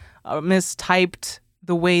mistyped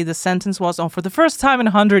the way the sentence was. For the first time in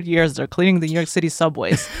 100 years, they're cleaning the New York City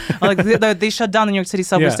subways. Like they shut down the New York City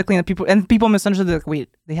subways to clean it. People misunderstood. They're like, wait,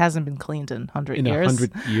 it hasn't been cleaned in 100 years.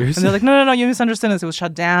 100 years? And they're like, no, you misunderstand this. It was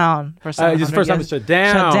shut down. Just the first time it's shut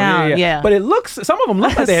down. Yeah. But some of them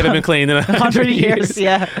look like they haven't been cleaned in 100 years.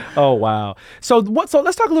 Yeah. Oh, wow. So let's talk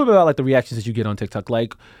a little bit about like the reactions that you get on TikTok.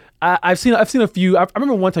 Like, I've seen a few. I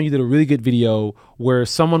remember one time you did a really good video where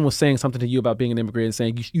someone was saying something to you about being an immigrant and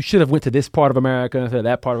saying you should have went to this part of America instead of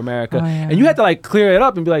that part of America. Oh, yeah. And you had to like clear it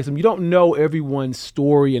up and be like, you don't know everyone's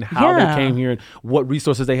story and how they came here and what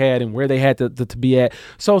resources they had and where they had to be at.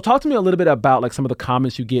 So talk to me a little bit about like some of the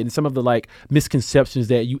comments you get and some of the like misconceptions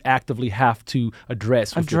that you actively have to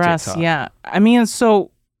address with your TikTok. Yeah. I mean,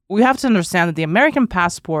 so we have to understand that the American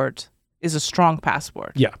passport is a strong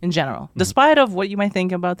passport in general, despite of what you might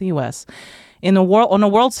think about the U.S. On a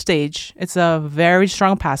world stage, it's a very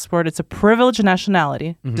strong passport. It's a privileged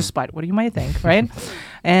nationality, despite what you might think, right?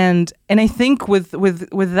 and I think with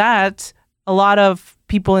that, a lot of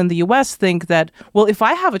people in the U.S. think that, well, if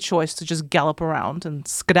I have a choice to just gallop around and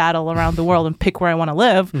skedaddle around the world and pick where I want to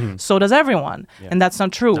live, so does everyone. Yeah. And that's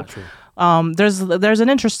not true. There's an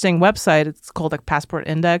interesting website. It's called like Passport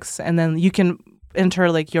Index, and then you can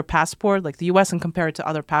enter like your passport, like the U.S., and compare it to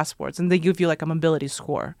other passports, and they give you like a mobility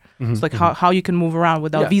score. It's like how you can move around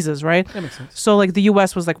without visas, right? That makes sense. So like the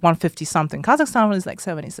U.S. was like 150 something. Kazakhstan was like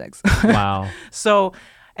 76. Wow. So,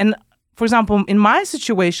 and for example, in my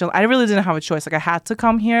situation, I really didn't have a choice. Like I had to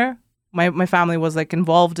come here. My family was like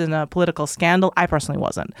involved in a political scandal. I personally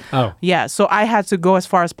wasn't. Oh. Yeah. So I had to go as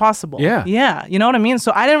far as possible. Yeah. Yeah. You know what I mean?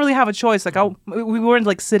 So I didn't really have a choice. Like we weren't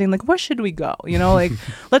like sitting like, where should we go? Like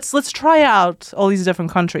let's try out all these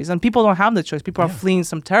different countries. And people don't have the choice. People are fleeing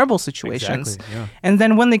some terrible situations. Exactly. Yeah. And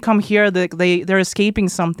then when they come here, they're escaping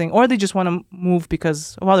something, or they just want to move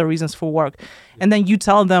because of other reasons for work. And then you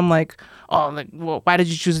tell them like, oh, like, well, why did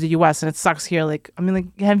you choose the U.S.? And it sucks here. Like, I mean,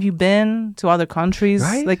 like, have you been to other countries?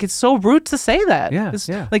 Right? Like, it's so rude to say that.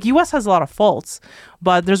 Yeah. Like, U.S. has a lot of faults,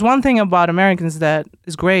 but there's one thing about Americans that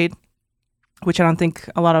is great, which I don't think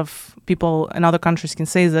a lot of people in other countries can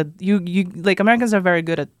say, is that you like Americans are very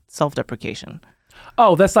good at self-deprecation.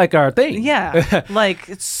 Oh, that's like our thing. Yeah. Like,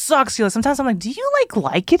 it sucks. Sometimes I'm like, do you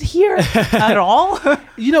like it here at all?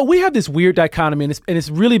 We have this weird dichotomy, and it's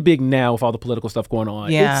really big now with all the political stuff going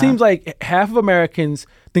on. Yeah. It seems like half of Americans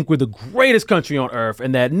think we're the greatest country on earth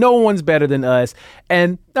and that no one's better than us.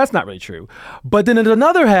 And that's not really true. But then there's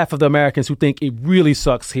another half of the Americans who think it really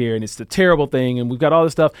sucks here and it's a terrible thing and we've got all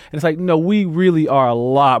this stuff. And it's like, no, we really are a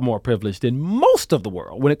lot more privileged than most of the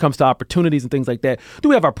world when it comes to opportunities and things like that. Do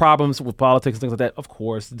we have our problems with politics and things like that? Of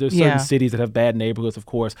course. There's certain cities that have bad neighborhoods, of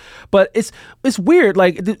course. But it's weird.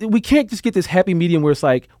 Like, we can't just get this happy medium where it's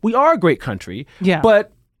like, we are a great country,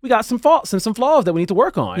 but we got some faults and some flaws that we need to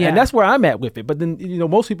work on. Yeah. And that's where I'm at with it. But then,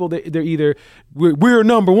 most people, they're either, we're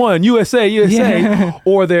number one, USA,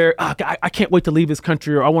 or they're, I can't wait to leave this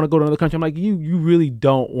country, or I want to go to another country. I'm like, you really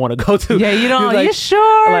don't want to go to. Yeah, you don't, like, you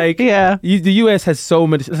sure? Like, yeah. The U.S. has so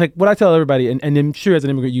many, it's like what I tell everybody, and I'm sure as an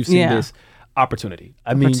immigrant, you've seen this, opportunity.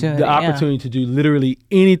 I mean, the opportunity to do literally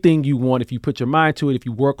anything you want if you put your mind to it, if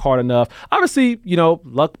you work hard enough. Obviously,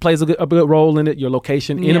 luck plays a big role in it. Your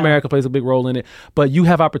location in America plays a big role in it. But you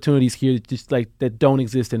have opportunities here just like that don't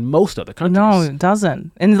exist in most other countries. No, it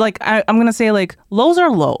doesn't. And like I'm gonna say, like, lows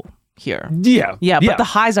are low here. Yeah. But the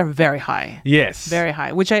highs are very high. Yes. Very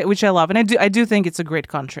high, which I love, and I do think it's a great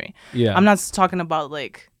country. Yeah. I'm not talking about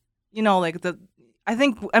like, I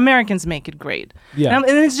think Americans make it great. Yeah. And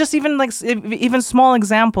it's just even like even small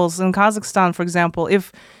examples in Kazakhstan, for example,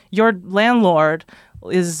 if your landlord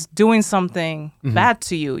is doing something bad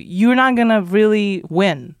to you, you're not gonna really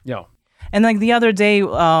win. Yeah. And like the other day,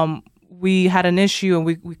 we had an issue and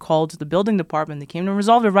we called the building department. They came to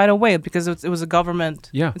resolve it right away because it was a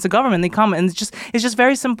government. Yeah. It's a government. They come and it's just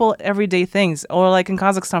very simple everyday things. Or like in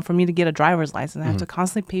Kazakhstan, for me to get a driver's license, I have to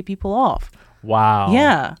constantly pay people off. Wow.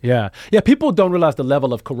 Yeah. Yeah. Yeah. People don't realize the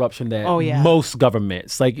level of corruption that most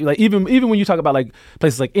governments, like even when you talk about like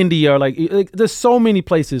places like India or like there's so many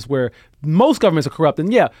places where most governments are corrupt.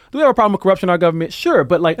 And do we have a problem with corruption in our government? Sure,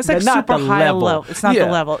 but like it's like not super the high level. It's not the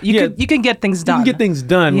level. You can get things done. You can get things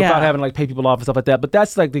done without having to like pay people off and stuff like that. But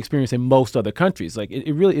that's like the experience in most other countries. Like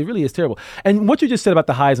it really is terrible. And what you just said about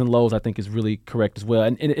the highs and lows, I think is really correct as well.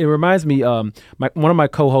 And it reminds me, one of my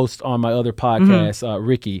co-hosts on my other podcast,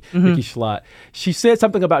 Ricky Schlott, she said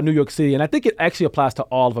something about New York City, and I think it actually applies to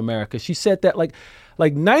all of America. She said that like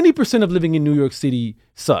 90% of living in New York City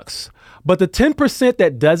sucks, but the 10%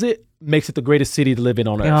 that does it makes it the greatest city to live in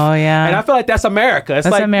on earth. Oh, yeah. And I feel like that's America. It's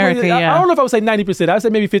that's like America, I don't know if I would say 90%. I would say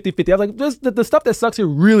maybe 50-50. I was like, the stuff that sucks here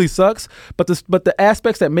really sucks, but the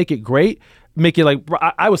aspects that make it great make it like,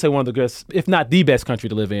 I would say one of the best, if not the best country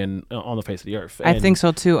to live in on the face of the earth. I think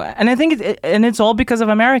so too. And I think it's all because of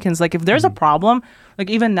Americans. Like if there's a problem, like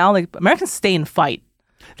even now, like Americans stay and fight.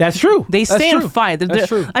 That's true. They stay and fight. That's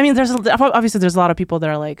true. I mean, there's a lot of people that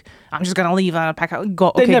are like, I'm just gonna leave and pack out.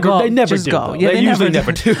 Go. They Okay, never, go. They never just do. Go. Yeah, they usually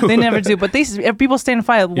never do. They never do. But people stay and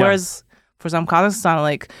fight. Whereas for some Kazakhstan,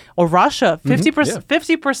 like or Russia,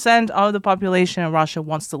 50% of the population in Russia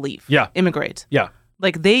wants to leave. Yeah. Immigrate. Yeah.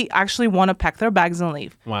 Like they actually want to pack their bags and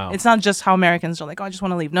leave. Wow. It's not just how Americans are like, oh, I just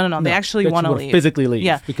want to leave. No. They actually want to leave. Physically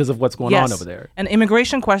leave because of what's going on over there. And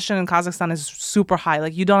immigration question in Kazakhstan is super high.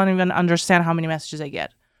 Like you don't even understand how many messages I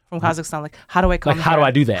get from Kazakhstan. Like, how do I come? Like, how do I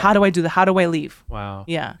do that? How do I do that? How do I leave? Wow.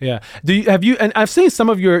 Yeah. Yeah. And I've seen some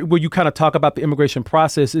of where you kind of talk about the immigration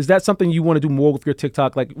process. Is that something you want to do more with your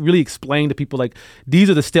TikTok? Like really explain to people, like, these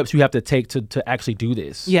are the steps you have to take to actually do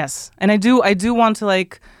this. Yes. And I do want to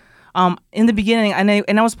like, in the beginning,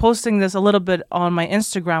 and I was posting this a little bit on my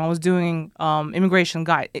Instagram. I was doing immigration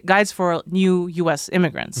guides for new U.S.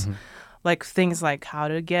 immigrants, like things like how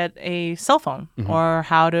to get a cell phone, or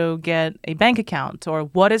how to get a bank account, or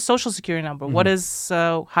what is social security number, what is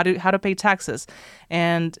how to pay taxes,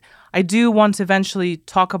 and I do want to eventually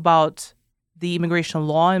talk about the immigration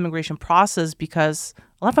law, immigration process, because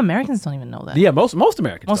a lot of Americans don't even know that. Yeah, most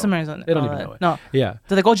Americans. Americans don't even know it. No. Yeah.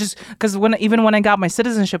 They're like, oh, just because when I got my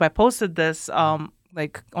citizenship, I posted this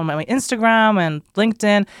like on my Instagram and LinkedIn,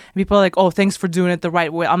 and people are like, oh, thanks for doing it the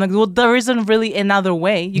right way. I'm like, well, there isn't really another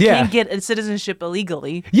way. You can't get a citizenship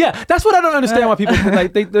illegally. Yeah, that's what I don't understand why people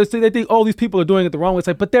like they think, oh, these people are doing it the wrong way. It's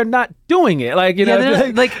like, but they're not doing it. Like, you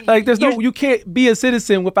know, like there's you can't be a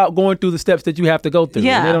citizen without going through the steps that you have to go through.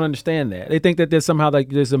 Yeah. And they don't understand that. They think that there's somehow like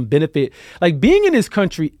there's some benefit. Like being in this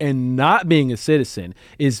country and not being a citizen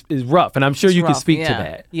is rough. And I'm sure you can speak to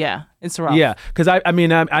that. Yeah. It's rough. Yeah, because I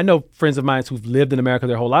mean, I know friends of mine who've lived in America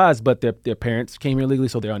their whole lives, but their parents came here legally,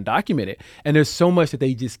 so they're undocumented. And there's so much that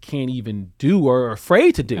they just can't even do or are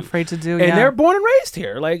afraid to do. And they're born and raised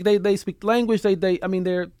here. Like they speak language.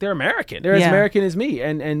 They're American. They're as American as me.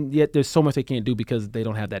 And yet there's so much they can't do because they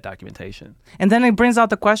don't have that documentation. And then it brings out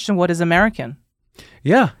the question, what is American?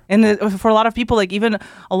 Yeah. And for a lot of people, like even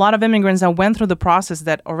a lot of immigrants that went through the process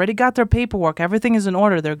that already got their paperwork, everything is in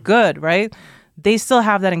order, they're good, right? They still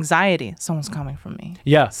have that anxiety. Someone's coming for me.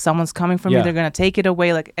 Yeah. Someone's coming for me. They're going to take it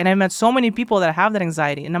away. Like, and I met so many people that have that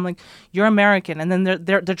anxiety. And I'm like, you're American. And then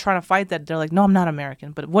they're trying to fight that. They're like, no, I'm not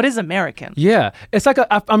American. But what is American? Yeah. It's like,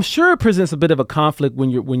 I'm sure it presents a bit of a conflict when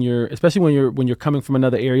you're, especially when you're coming from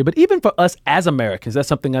another area. But even for us as Americans, that's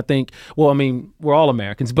something I think, well, I mean, we're all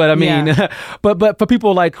Americans. But I mean, but for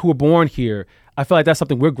people like who are born here, I feel like that's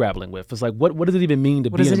something we're grappling with. It's like, what does it even mean to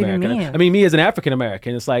be an American? I mean, me as an African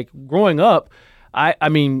American, it's like growing up, I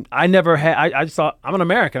mean, I never had. I just thought I'm an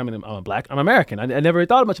American. I mean, I'm a black. I'm American. I never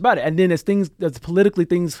thought much about it. And then as politically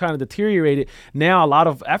things kind of deteriorated, now a lot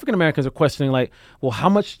of African Americans are questioning, like, well,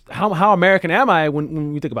 how American am I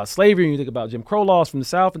when you think about slavery and you think about Jim Crow laws from the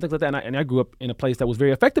South and things like that. And I grew up in a place that was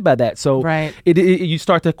very affected by that. So you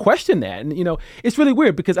start to question that, and it's really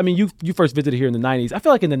weird because I mean, you first visited here in the '90s. I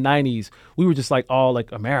feel like in the '90s we were just like all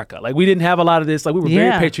like America. Like we didn't have a lot of this. Like we were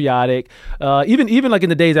very patriotic. Even like in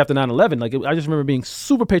the days after 9/11. Like I just remember being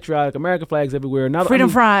super patriotic, American flags everywhere. Now, freedom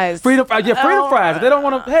fries. Freedom fries. They don't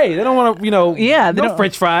want to, no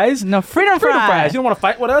French fries. No, freedom fries. You don't want to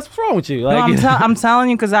fight with us? What's wrong with you? Like, no, I'm telling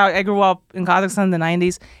you, because I grew up in Kazakhstan in the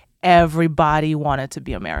 90s. Everybody wanted to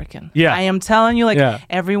be American. Yeah. I am telling you,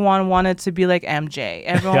 everyone wanted to be like MJ.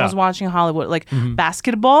 Everyone was watching Hollywood. Like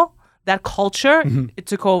basketball, that culture, it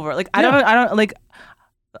took over. Like I don't like,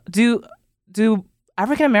 do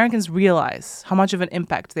African Americans realize how much of an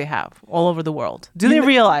impact they have all over the world? Do they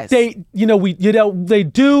realize? They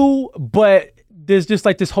do, but there's just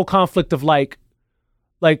like this whole conflict of like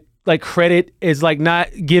credit is like not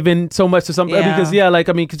given so much to some because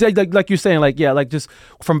like you're saying, like just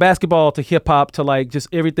from basketball to hip hop to like just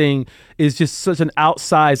everything is just such an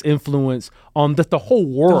outsized influence on the whole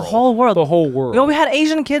world. The whole world. We had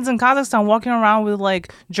Asian kids in Kazakhstan walking around with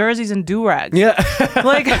like jerseys and do-rags. Yeah.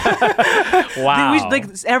 Like wow.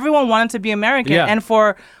 Everyone wanted to be American, and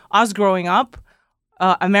for us growing up,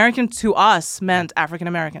 American to us meant African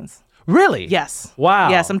Americans. Really? Yes. Wow.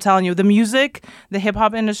 Yes, I'm telling you. The music, the hip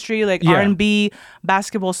hop industry, like R&B,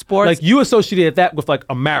 basketball, sports. Like you associated that with like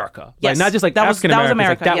America. Yes. Like not just like African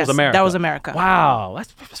Americans. That was America. That was America. Wow.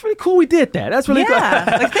 That's really cool we did that. That's really cool.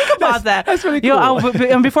 Like think about that. That's really cool.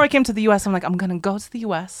 And before I came to the US, I'm like, I'm going to go to the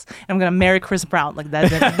US and I'm going to marry Chris Brown. Like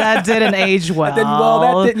that didn't age well.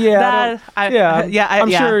 I'm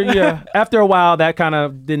sure, after a while, that kind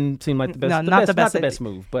of didn't seem like the best. Not the best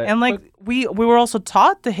move. But we were also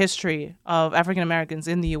taught the history of African Americans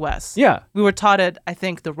in the U.S. Yeah. We were taught it, I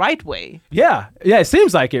think, the right way. Yeah. Yeah, it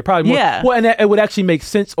seems like it. Probably more. Yeah. Well, and it would actually make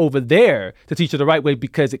sense over there to teach it the right way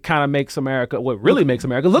because it kind of makes America, makes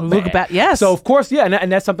America look bad. Yes. So, of course,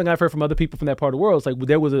 and that's something I've heard from other people from that part of the world. It's like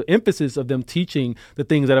there was an emphasis of them teaching the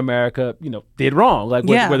things that America, did wrong. Like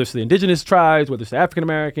whether it's the indigenous tribes, whether it's the African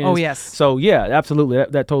Americans. Oh, yes. So, yeah, absolutely.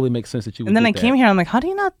 That totally makes sense that you would And then I that. came here, I'm like, how do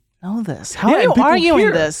you not know this? How are you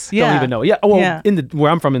arguing this? Don't even know. Yeah. Well,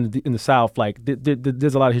 where I'm from in the South, like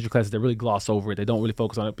there's a lot of history classes that really gloss over it. They don't really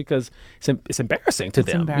focus on it because it's embarrassing to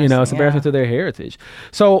them. It's embarrassing to their heritage.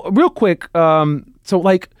 So real quick,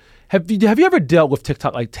 have you ever dealt with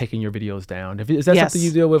TikTok like taking your videos down? Is that something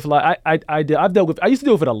you deal with? Like I used to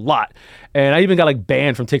deal with it a lot, and I even got like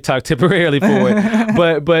banned from TikTok temporarily for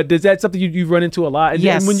it. but is that something you run into a lot? And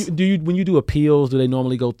yes. when you do appeals, do they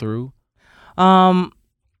normally go through?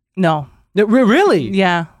 No. Really?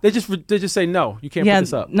 Yeah. They just say no. You can't put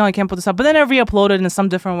this up. No, I can't put this up. But then I re-upload it in some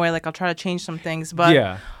different way. Like I'll try to change some things.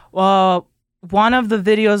 But one of the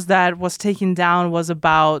videos that was taken down was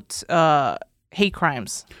about hate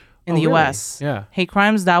crimes in the U.S. Yeah. Hate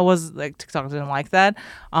crimes. That was like TikTok didn't like that.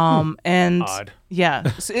 And odd. Yeah,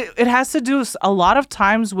 so it has to do a lot of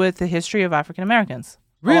times with the history of African Americans.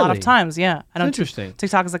 Really? A lot of times, yeah. I don't. Interesting.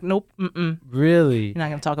 TikTok is like, nope, Really? you're not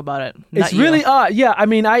gonna talk about it. It's really odd. Yeah, I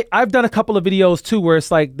mean, I've done a couple of videos too where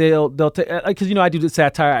it's like they'll take, because I do the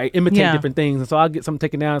satire, I imitate different things, and so I'll get something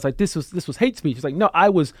taken down. It's like this was hate speech. It's like no, I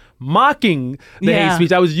was mocking the hate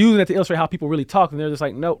speech. I was using it to illustrate how people really talk, and they're just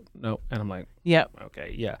like no, and I'm like. Yeah.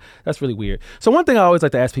 Okay. Yeah. That's really weird. So one thing I always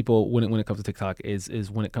like to ask people when it comes to TikTok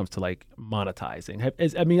is when it comes to like monetizing.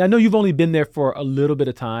 I know you've only been there for a little bit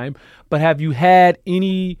of time, but have you had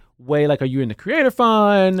any way? Like, are you in the creator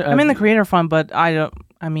fund? I'm in the creator fund, but I don't.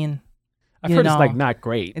 I mean, I've heard it's like not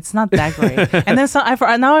great. It's not that great. And then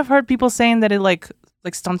I've heard people saying that it like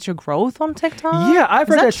stunts your growth on TikTok. Yeah, I've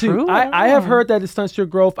heard that true? too. I have heard that it stunts your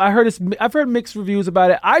growth. I've heard mixed reviews about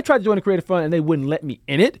it. I tried to join the creator fund and they wouldn't let me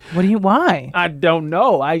in it. Why? I don't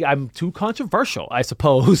know. I'm too controversial, I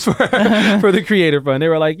suppose, for the creator fund. They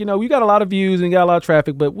were like, we got a lot of views and got a lot of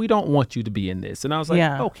traffic, but we don't want you to be in this. And I was like,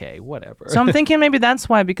 okay, whatever. So I'm thinking maybe that's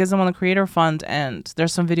why, because I'm on the creator fund and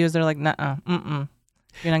there's some videos that are like, nah,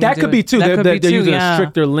 that could be too. They're using a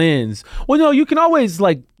stricter lens. Well, no, you can always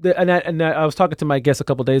like, and I was talking to my guest a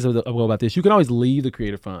couple days ago about this. You can always leave the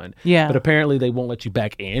creator fund. Yeah. But apparently they won't let you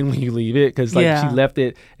back in when you leave it because she left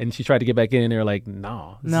it and she tried to get back in and they're like,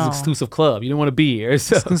 no, this is an exclusive club. You don't want to be here.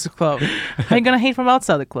 So. Exclusive club. How you gonna hate from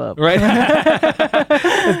outside the club? Right.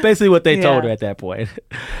 That's basically what they told her at that point.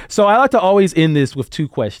 So I like to always end this with two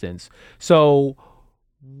questions. So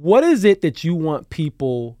what is it that you want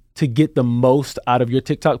people to get the most out of your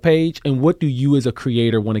TikTok page? And what do you as a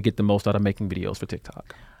creator want to get the most out of making videos for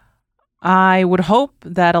TikTok? I would hope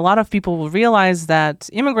that a lot of people will realize that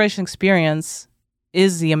immigration experience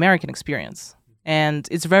is the American experience. And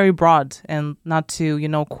it's very broad, and not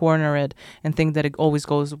to, corner it and think that it always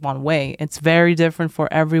goes one way. It's very different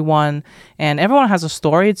for everyone, and everyone has a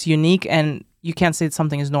story. It's unique, and you can't say that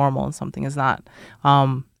something is normal and something is not.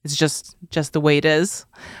 It's just the way it is.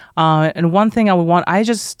 And one thing I want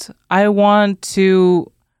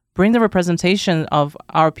to bring the representation of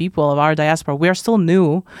our people, of our diaspora. We are still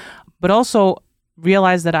new, but also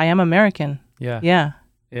realize that I am American. Yeah.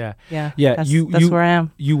 That's where I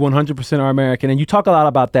am. You 100% are American, and you talk a lot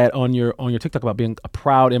about that on your TikTok about being a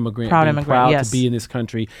proud immigrant, proud yes. to be in this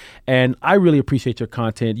country. And I really appreciate your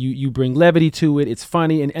content. You bring levity to it. It's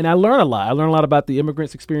funny, and I learn a lot. I learn a lot about the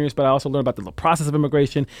immigrant's experience, but I also learn about the process of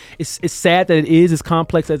immigration. It's sad that it is as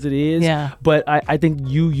complex as it is. Yeah. But I think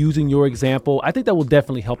you using your example, I think that will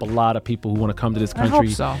definitely help a lot of people who want to come to this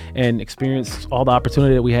country and experience all the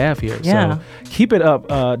opportunity that we have here. Yeah. So keep it up,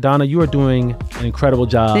 Donna. You are doing an incredible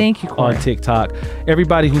job. Thank you, Corey. On TikTok.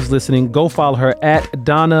 Everybody who's listening, go follow her at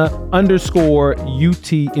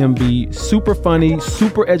Donna_UTMB. Super funny,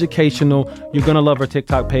 super educational. You're going to love her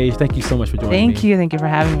TikTok page. Thank you so much for joining me. Thank you. Thank you for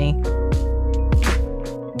having me.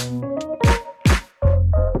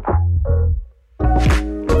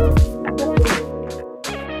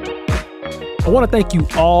 I want to thank you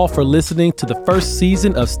all for listening to the first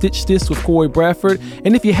season of Stitch This with Corey Bradford.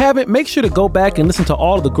 And if you haven't, make sure to go back and listen to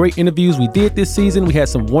all of the great interviews we did this season. We had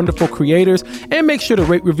some wonderful creators. And make sure to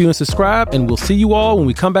rate, review, and subscribe. And we'll see you all when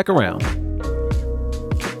we come back around.